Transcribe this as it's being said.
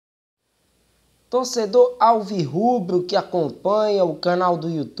Torcedor alvirrubro que acompanha o canal do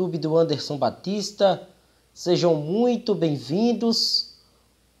YouTube do Anderson Batista, sejam muito bem-vindos.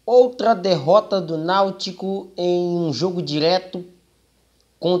 Outra derrota do Náutico em um jogo direto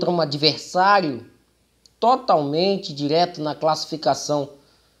contra um adversário totalmente direto na classificação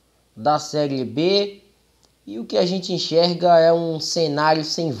da Série B. E o que a gente enxerga é um cenário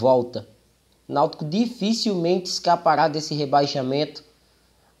sem volta. O Náutico dificilmente escapará desse rebaixamento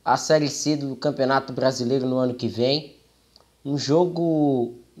à Série C do Campeonato Brasileiro no ano que vem. Um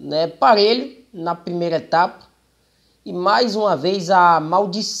jogo parelho na primeira etapa. E mais uma vez a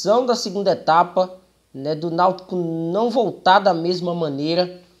maldição da segunda etapa, do Náutico não voltar da mesma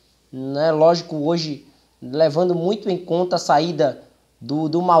maneira. Lógico, hoje levando muito em conta a saída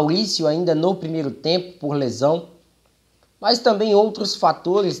do Maurício ainda no primeiro tempo por lesão. Mas também outros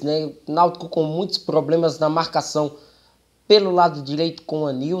fatores, o Náutico com muitos problemas na marcação pelo lado direito com o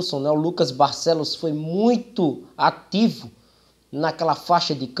Anilson, o Lucas Barcelos foi muito ativo naquela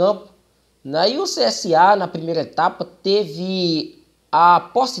faixa de campo. E o CSA na primeira etapa teve a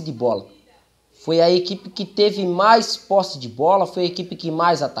posse de bola. Foi a equipe que teve mais posse de bola, foi a equipe que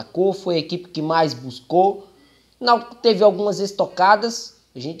mais atacou, foi a equipe que mais buscou. O Náutico teve algumas estocadas,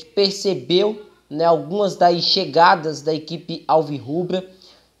 a gente percebeu algumas das chegadas da equipe alvirrubra,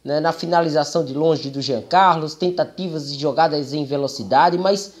 na finalização de longe do Jean Carlos, tentativas de jogadas em velocidade,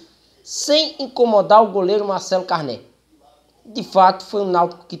 mas sem incomodar o goleiro Marcelo Carné. De fato, foi um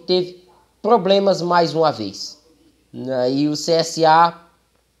Náutico que teve problemas mais uma vez. E o CSA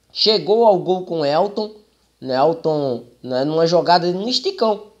chegou ao gol com Elton. Elton, numa jogada, num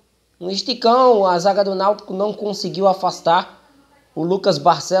esticão. A zaga do Náutico não conseguiu afastar. O Lucas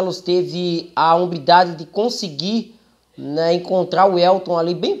Barcelos teve a hombridade de conseguir encontrar o Elton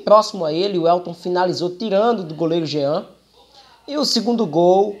ali bem próximo a ele. O Elton finalizou tirando do goleiro Jean. E o segundo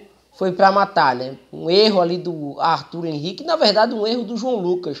gol foi para matar, um erro ali do Arthur Henrique. Na verdade, um erro do João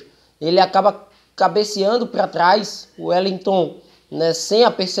Lucas. Ele acaba cabeceando para trás. O Wellington, sem a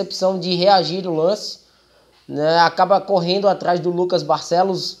percepção de reagir ao lance, acaba correndo atrás do Lucas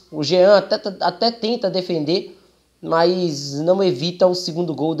Barcelos. O Jean até tenta defender, mas não evita o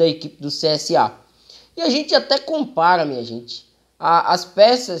segundo gol da equipe do CSA. E a gente até compara, minha gente, as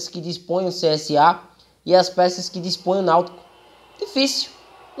peças que dispõe o CSA e as peças que dispõe o Náutico. Difícil,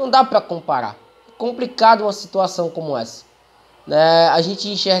 não dá para comparar. É complicado uma situação como essa. A gente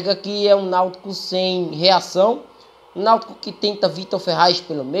enxerga que é um Náutico sem reação. Um Náutico que tenta Vitor Ferraz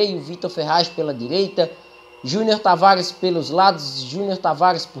pelo meio, Vitor Ferraz pela direita, Júnior Tavares pelos lados, Júnior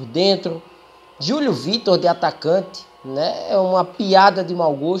Tavares por dentro, Júlio Vitor de atacante, é uma piada de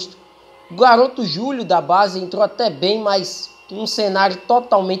mau gosto. O garoto Júlio da base entrou até bem, mas um cenário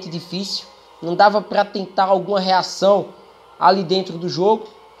totalmente difícil. Não dava para tentar alguma reação ali dentro do jogo.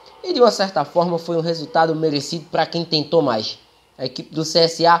 E de uma certa forma foi um resultado merecido para quem tentou mais. A equipe do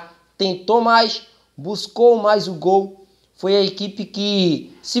CSA tentou mais, buscou mais o gol. Foi a equipe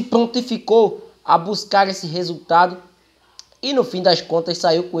que se prontificou a buscar esse resultado. E no fim das contas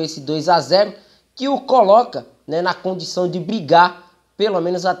saiu com esse 2-0 que o coloca na condição de brigar pelo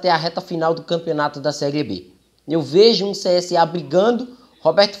menos até a reta final do campeonato da Série B. Eu vejo um CSA brigando.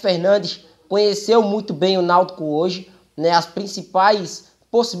 Roberto Fernandes conheceu muito bem o Náutico hoje. As principais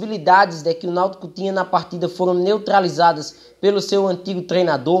possibilidades que o Náutico tinha na partida foram neutralizadas pelo seu antigo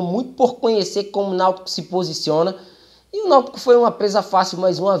treinador, muito por conhecer como o Náutico se posiciona. E o Náutico foi uma presa fácil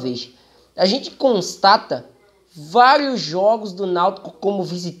mais uma vez. A gente constata vários jogos do Náutico como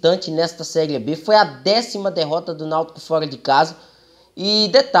visitante nesta Série B. Foi a 10ª derrota do Náutico fora de casa. E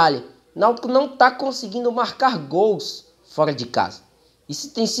detalhe, o Náutico não está conseguindo marcar gols fora de casa.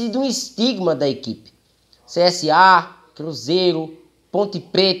 Isso tem sido um estigma da equipe. CSA, Cruzeiro, Ponte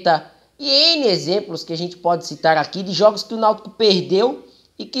Preta e N exemplos que a gente pode citar aqui de jogos que o Náutico perdeu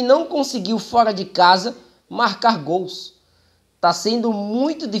e que não conseguiu fora de casa marcar gols. Está sendo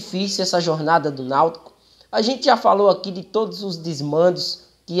muito difícil essa jornada do Náutico. A gente já falou aqui de todos os desmandos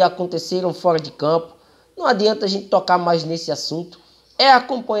que aconteceram fora de campo. Não adianta a gente tocar mais nesse assunto. É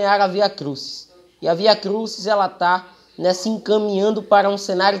acompanhar a Via Crucis. E a Via Crucis ela está se encaminhando para um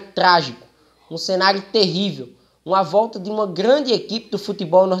cenário trágico, um cenário terrível. Uma volta de uma grande equipe do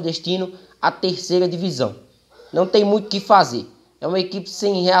futebol nordestino à terceira divisão. Não tem muito o que fazer. É uma equipe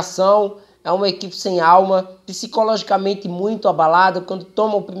sem reação, é uma equipe sem alma, psicologicamente muito abalada. Quando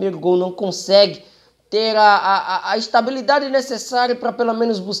toma o primeiro gol não consegue ter a estabilidade necessária para pelo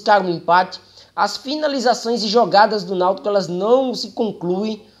menos buscar um empate. As finalizações e jogadas do Náutico elas não se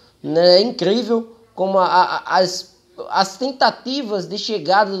concluem. É incrível como as tentativas de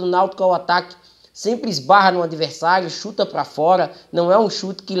chegada do Náutico ao ataque sempre esbarra no adversário, chuta para fora, não é um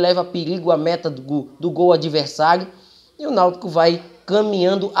chute que leva a perigo à meta do gol adversário. E o Náutico vai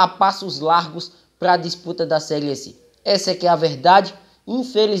caminhando a passos largos para a disputa da Série C. Essa é que é a verdade.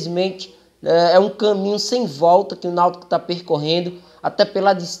 Infelizmente, é um caminho sem volta que o Náutico está percorrendo, até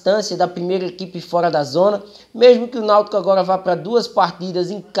pela distância da primeira equipe fora da zona. Mesmo que o Náutico agora vá para 2 partidas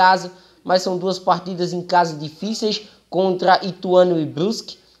em casa, mas são 2 partidas em casa difíceis, contra Ituano e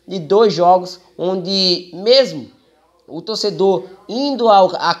Brusque, e 2 jogos onde mesmo o torcedor indo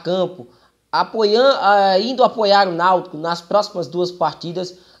a campo, indo apoiar o Náutico nas próximas 2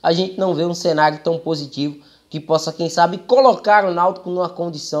 partidas, a gente não vê um cenário tão positivo que possa, quem sabe, colocar o Náutico numa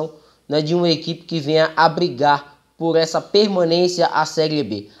condição, né, de uma equipe que venha a brigar por essa permanência à Série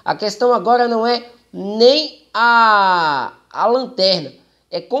B. A questão agora não é nem a lanterna,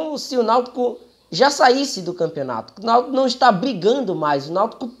 é como se o Náutico já saísse do campeonato. O Náutico não está brigando mais, o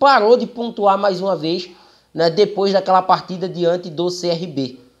Náutico parou de pontuar mais uma vez, né, depois daquela partida diante do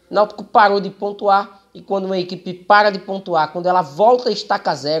CRB. O Náutico parou de pontuar, e quando uma equipe para de pontuar, quando ela volta a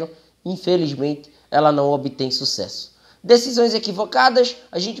estaca zero, infelizmente ela não obtém sucesso. Decisões equivocadas,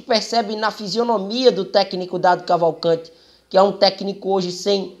 a gente percebe na fisionomia do técnico Dado Cavalcante, que é um técnico hoje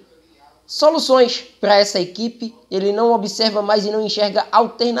sem soluções para essa equipe. Ele não observa mais e não enxerga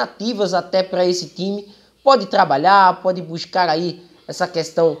alternativas até para esse time. Pode trabalhar, pode buscar aí essa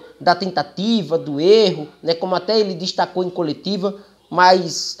questão da tentativa, do erro, né, como até ele destacou em coletiva,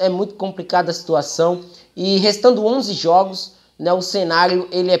 mas é muito complicada a situação. E restando 11 jogos, né, o cenário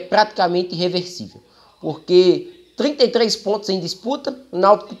ele é praticamente irreversível, porque 33 pontos em disputa, o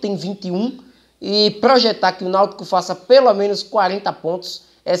Náutico tem 21, e projetar que o Náutico faça pelo menos 40 pontos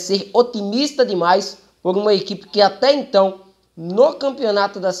é ser otimista demais por uma equipe que até então, no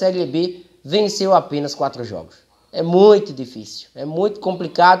campeonato da Série B, venceu apenas 4 jogos. É muito difícil, é muito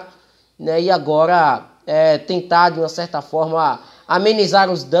complicado, né? E agora tentar de uma certa forma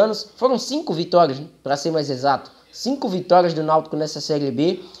amenizar os danos. Foram 5 vitórias, né, para ser mais exato, 5 vitórias do Náutico nessa Série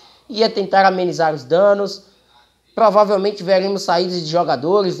B, e tentar amenizar os danos. Provavelmente veremos saídas de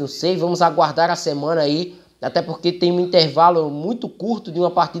jogadores, não sei, vamos aguardar a semana aí, até porque tem um intervalo muito curto de uma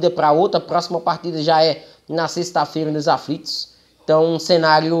partida para outra. A próxima partida já é na sexta-feira nos Aflitos, então um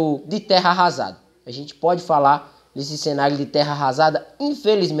cenário de terra arrasada. A gente pode falar desse cenário de terra arrasada,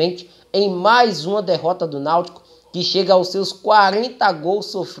 infelizmente, em mais uma derrota do Náutico, que chega aos seus 40 gols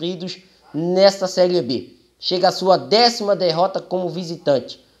sofridos nesta Série B. Chega a sua 10ª derrota como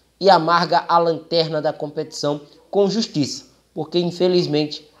visitante e amarga a lanterna da competição com justiça, porque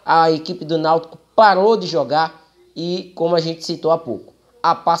infelizmente a equipe do Náutico parou de jogar e, como a gente citou há pouco,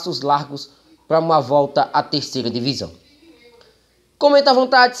 a passos largos para uma volta à 3ª divisão. Comenta à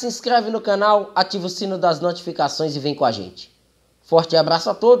vontade, se inscreve no canal, ativa o sino das notificações e vem com a gente. Forte abraço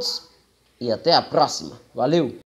a todos e até a próxima. Valeu!